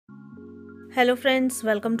Hello friends,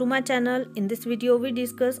 welcome to my channel. In this video we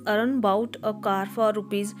discuss Arun bought a car for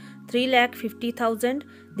rupees 3,50,000.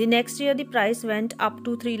 The next year the price went up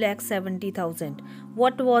to 3,70,000.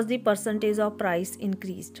 What was the percentage of price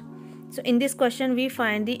increased? So in this question we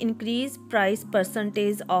find the increased price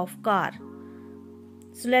percentage of car.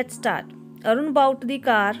 So let's start. Arun bought the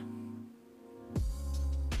car.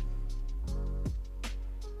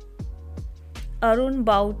 Arun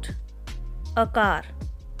bought a car.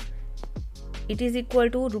 It is equal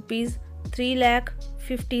to rupees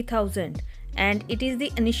 3,50,000 and it is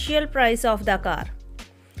the initial price of the car,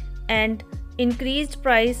 and increased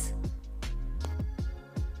price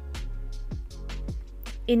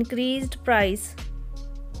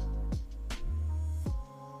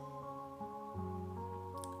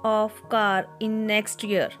of car in next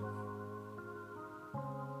year,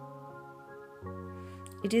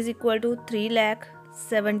 it is equal to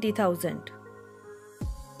 3,70,000.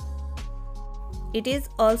 It is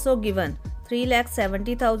also given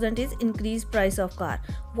 3,70,000 is increased price of car.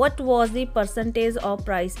 What was the percentage of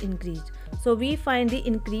price increased? So we find the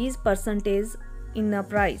increased percentage in a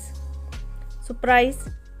price. So price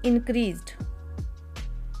increased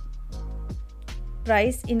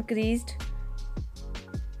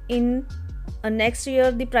in next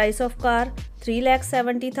year, the price of car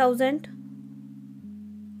 3,70,000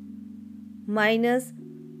 minus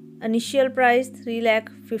initial price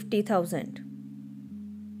 3,50,000.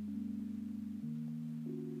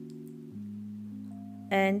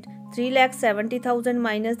 And 3,70,000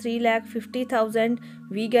 minus 3,50,000,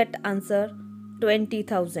 we get answer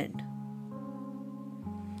 20,000.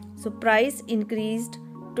 So price increased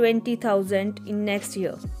 20,000 in next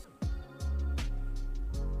year.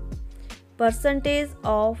 Percentage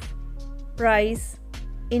of price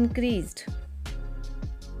increased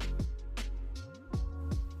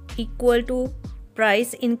equal to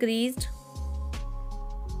price increased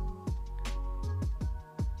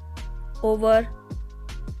over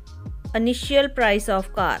initial price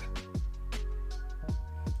of car,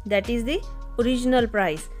 that is the original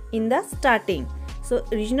price in the starting. So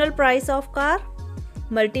original price of car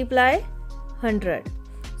multiply 100.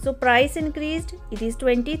 So price increased, it is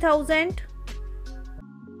 20,000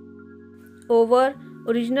 over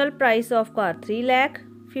original price of car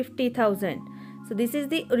 3,50,000. So this is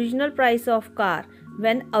the original price of car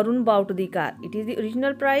when Arun bought the car. It is the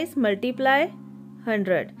original price multiply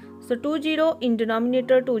 100. So 20 in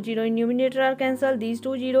denominator, 20 in numerator are cancelled. These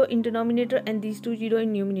 20 in denominator and these 20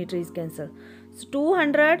 in numerator is cancelled. So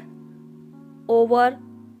 200 over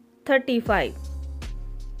 35.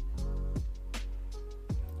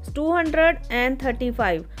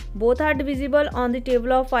 235 both are divisible on the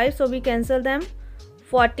table of 5, so we cancel them.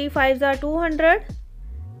 40 5s are 200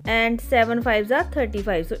 and 7 5s are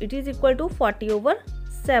 35. So it is equal to 40 over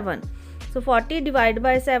 7. So 40 divided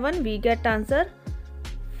by 7, we get answer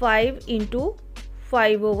 5 into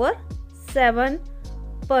 5 over 7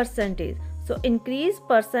 percentage. So increased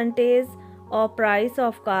percentage of price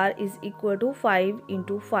of car is equal to 5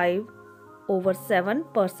 into 5 over 7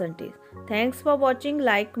 percentage. Thanks for watching.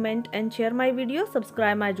 Like, comment and share my video.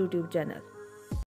 Subscribe my YouTube channel.